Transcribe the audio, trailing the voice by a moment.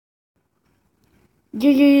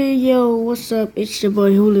Yo, what's up? It's your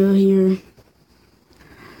boy Julio here.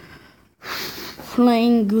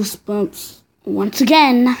 Playing Goosebumps once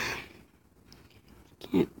again.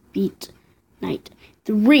 Can't beat night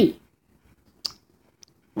 3.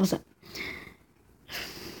 What's up?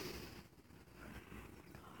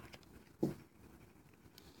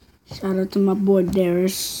 Shout out to my boy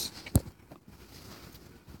Darius.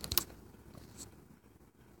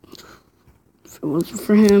 If it wasn't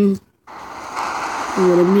for him, I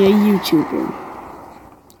wouldn't be a YouTuber.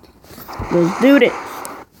 Let's do this.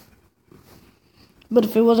 But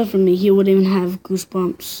if it wasn't for me, he wouldn't even have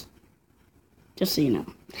Goosebumps. Just so you know.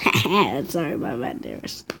 Sorry about that,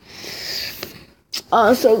 Darius.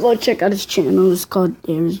 Also, go check out his channel. It's called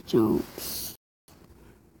Darius Jones.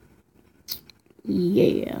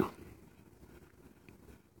 Yeah.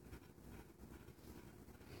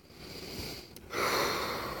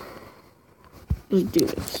 Let's do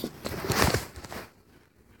this.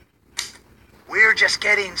 We're just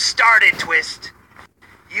getting started, Twist.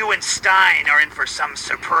 You and Stein are in for some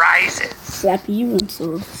surprises. Slappy, you and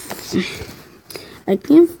so. I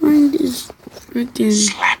can't find this freaking.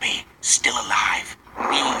 Slappy, still alive.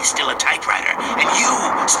 Me, still a typewriter. And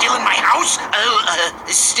you, still in my house?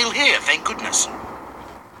 Still here, thank goodness.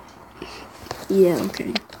 Yeah,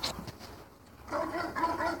 okay.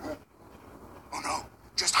 Oh no,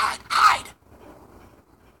 just hide.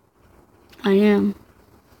 I am.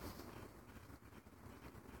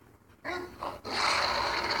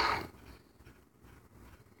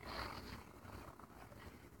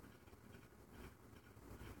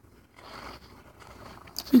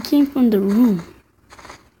 He came from the room.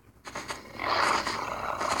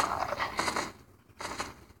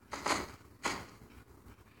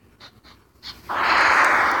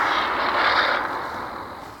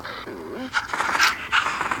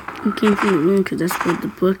 He came from the room because that's where the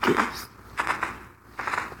book is.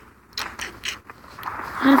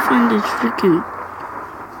 How to find this freaking...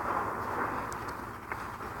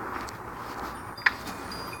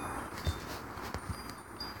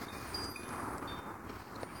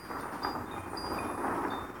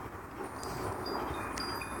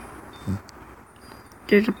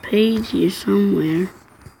 There's a page here somewhere.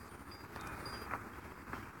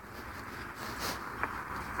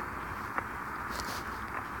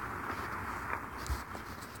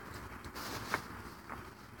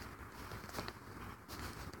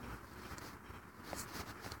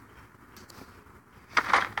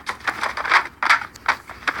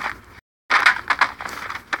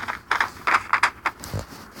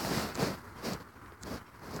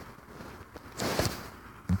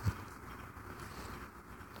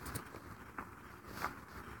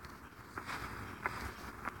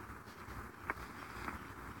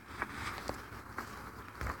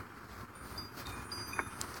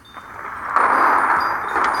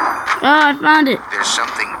 Oh, I found it. There's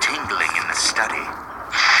something tingling in the study.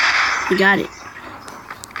 You got it.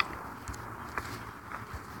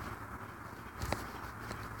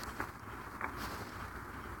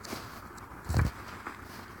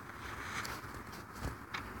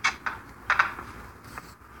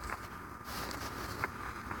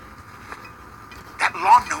 That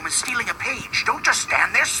lawn gnome is stealing a page. Don't just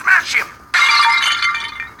stand there, smash him!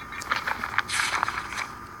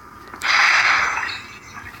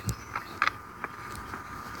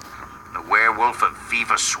 Werewolf of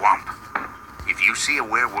Viva Swamp. If you see a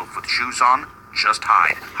werewolf with shoes on, just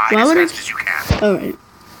hide. Hide as fast as you can. Alright.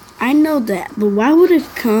 I know that, but why would it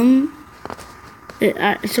come...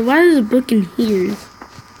 so why is the book in here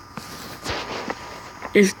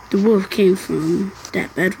if the wolf came from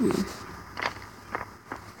that bedroom?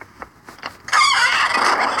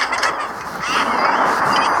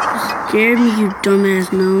 You scared me, you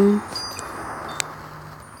dumbass gnome.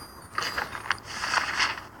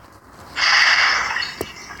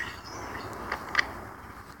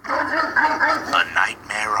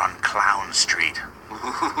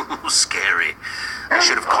 Scary. I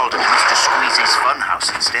should have called it Mr. Squeezy's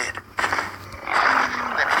Funhouse instead.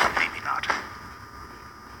 Maybe not.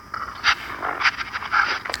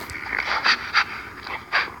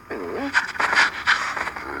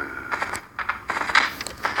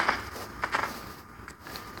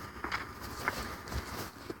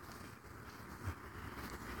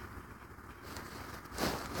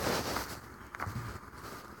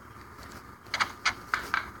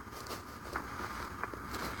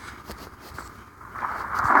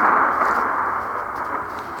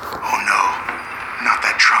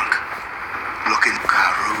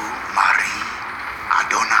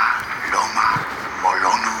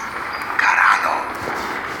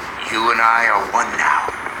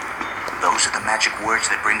 words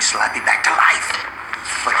that bring Slappy back to life.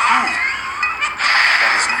 But who?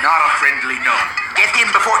 That is not a friendly no. Get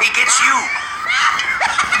him before he gets you.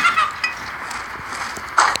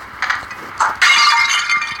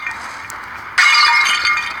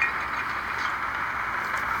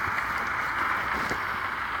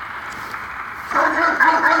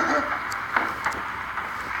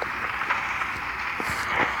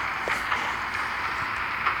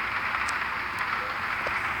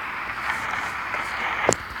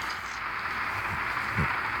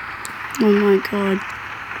 Oh my god.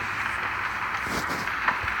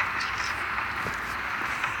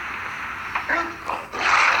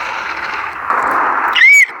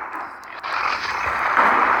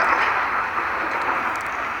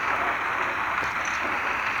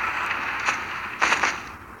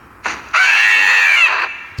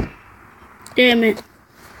 Damn it.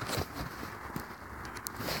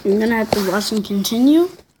 I'm gonna have to watch and continue.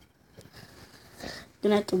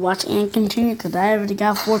 Gonna have to watch and continue because I already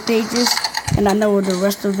got 4 pages and I know where the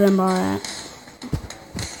rest of them are at.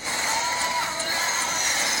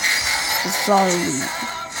 Sorry.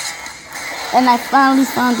 And I finally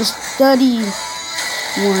found the study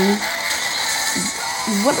one.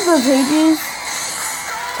 What are the pages?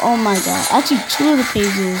 Oh my god. Actually 2 of the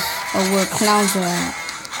pages are where clowns are at.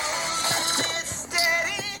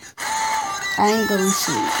 I ain't gonna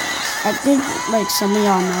see you guys. I think like some of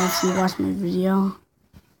y'all know if you watch my video.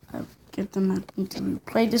 I get them to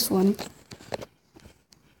replay this one.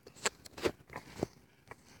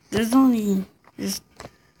 There's only just.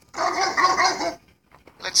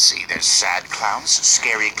 Let's see, there's sad clowns,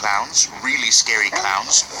 scary clowns, really scary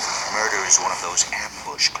clowns. Murder is one of those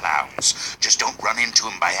ambush clowns. Just don't run into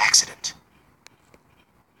him by accident.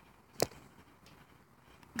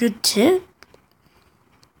 Good tip.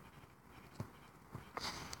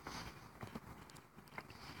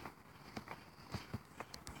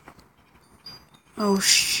 Oh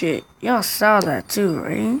shit. Y'all saw that too,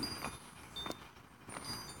 right?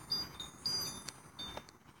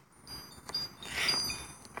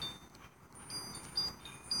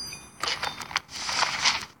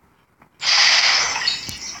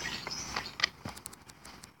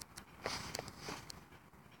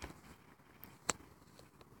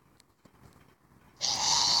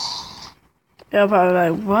 Y'all probably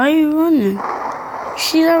like, why are you running? You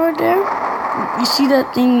see that right there? You see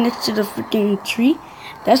that thing next to the freaking tree?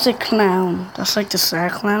 That's a clown. That's like the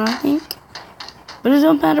sad clown, I think. But it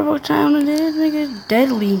don't matter what clown it is, nigga. It's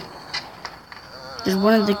deadly. There's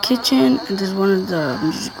one in the kitchen and there's one in the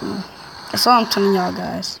music room. That's all I'm telling y'all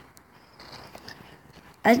guys.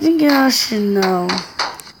 I think y'all should know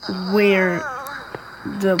where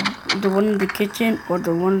the one in the kitchen or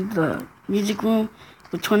the one in the music room,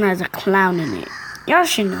 which one has a clown in it. Y'all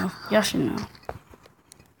should know. Y'all should know.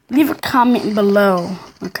 Leave a comment below.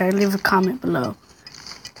 Okay, leave a comment below.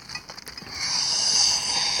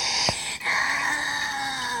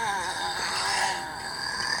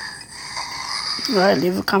 Alright,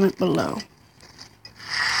 leave a comment below.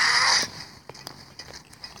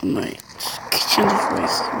 Alright, kitchen is right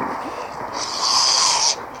here.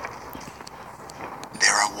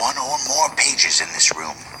 There are 1 or more pages in this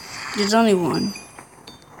room. There's only one.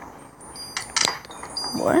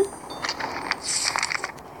 What?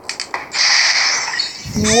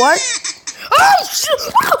 What? Oh shit!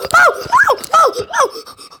 Oh, oh, oh, oh, oh,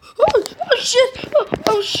 oh, oh shit! Oh,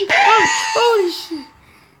 oh shit! Oh, holy shit!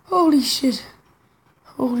 Holy shit!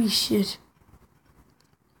 Holy shit!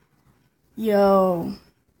 Yo,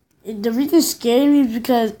 the reason it's scary is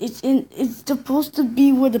because it's supposed to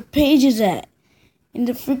be where the page is at, in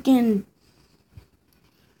the freaking.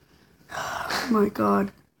 Oh my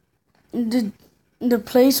god! In the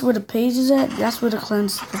place where the page is at, that's where the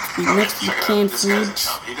clown's supposed to be, next to the canned foods.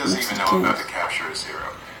 He doesn't even know I'm about to capture his hero.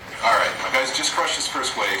 Alright, my guys just crushed his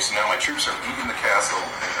first wave, so now my troops are leaving the castle.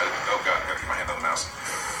 Oh god, I gotta get my hand on the mouse.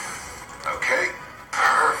 Okay,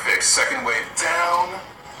 perfect. Second wave down.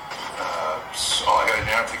 So all I gotta do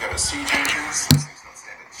now is take out his siege engines. These things don't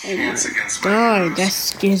stand a chance against my God, that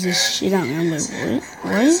scares the shit out of me. I'm like,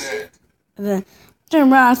 what? And then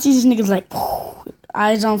turn around, I see these niggas like,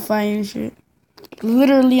 eyes on fire and shit.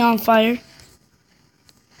 Literally on fire.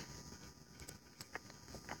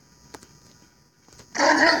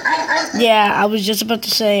 Yeah, I was just about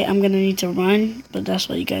to say I'm gonna need to run, but that's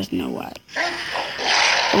why you guys know why.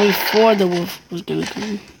 Before the wolf was gonna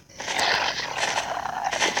come,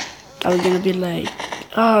 I was gonna be like,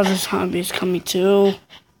 oh, this zombie is coming too.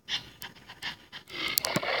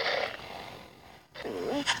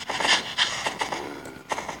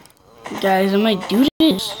 Guys, I might do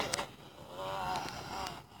this.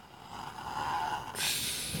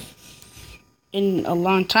 in a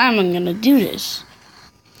long time I'm gonna do this.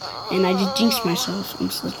 And I just jinxed myself. I'm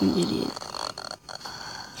such an idiot.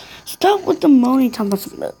 Stop with the moaning, talking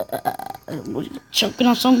about choking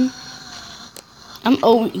on something. I'm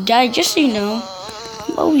always, guys, just so you know,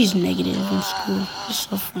 I'm always negative in school. It's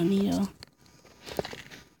so funny, yo.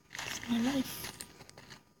 It's my life.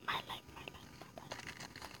 My life, my life, my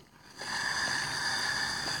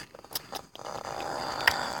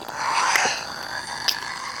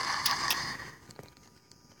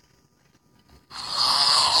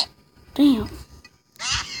life. Damn.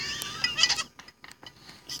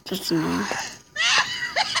 It's just annoying.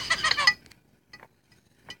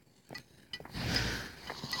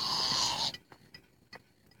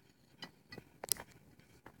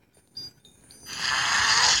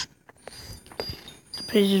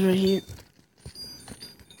 Page is right here.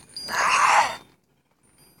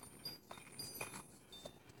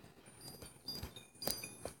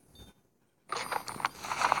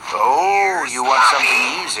 Oh, you want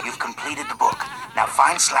something easy? You've completed the book. Now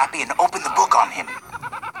find Slappy and open the book on him.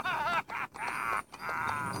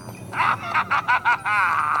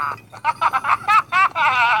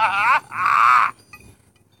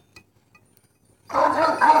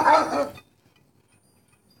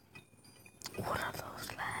 What are those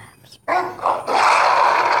labs?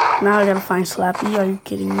 Now I gotta find Slappy. Are you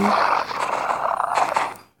kidding me?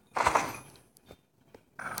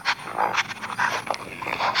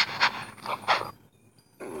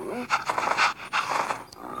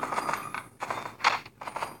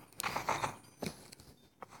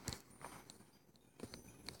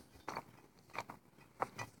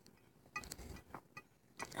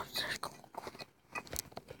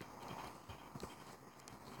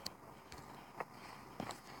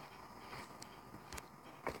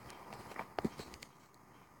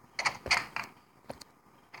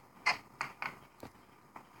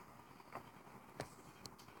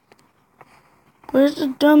 Where's the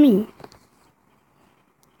dummy?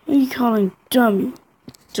 What are you calling dummy?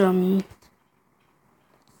 Dummy.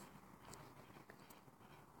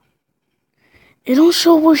 It don't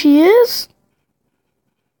show where he is?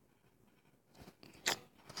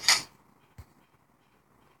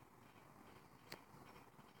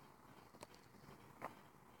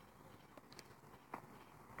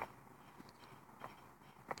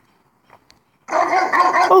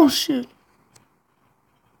 Oh shit.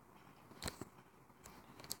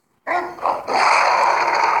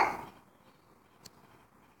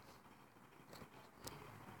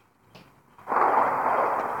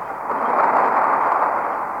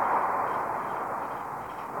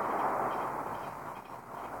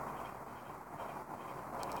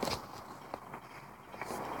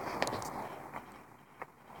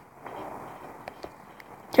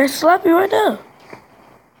 There's Slappy right there.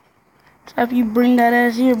 Slappy, bring that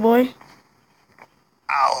ass here, boy.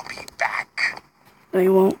 I'll be back. No,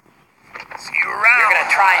 you won't. See you around. You're gonna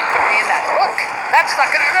try and put me in that hook? That's not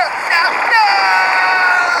gonna...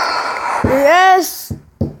 No! Yes!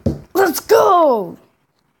 Let's go!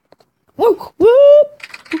 Woo! Woo!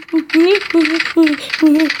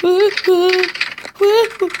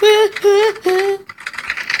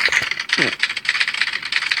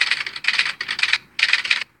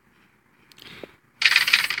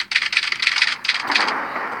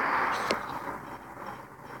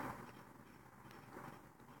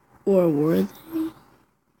 Or were they?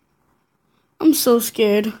 I'm so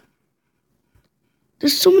scared.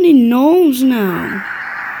 There's so many gnomes now.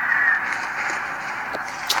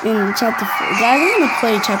 In chapter 4, guys, I'm gonna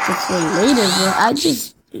play chapter 4 later, but I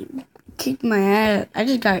just kicked my ass. I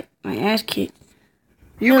just got my ass kicked.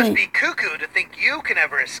 You must be cuckoo to think you can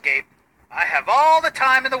ever escape. I have all the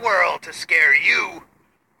time in the world to scare you.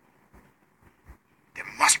 There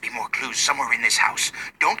must be more clues somewhere in this house.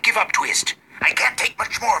 Don't give up, Twist. I can't take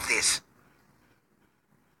much more of this.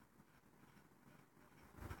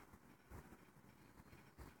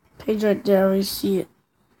 Page right there, I already see it.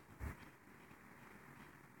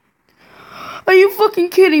 Are you fucking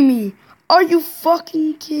kidding me? Are you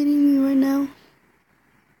fucking kidding me right now?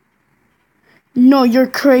 No, you're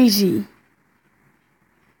crazy.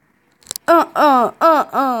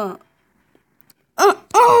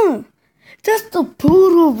 That's the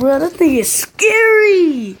poodle, bro. That thing is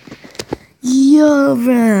scary. Yo,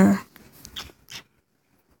 bro.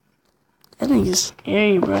 That thing is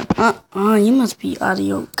scary, bro. You must be out of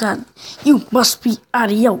your god. You must be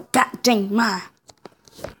out of your goddamn mind.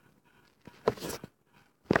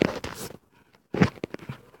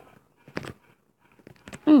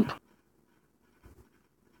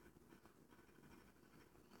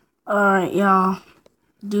 Alright, y'all.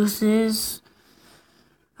 Deuces.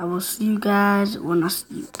 I will see you guys when I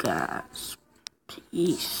see you guys.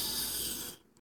 Peace.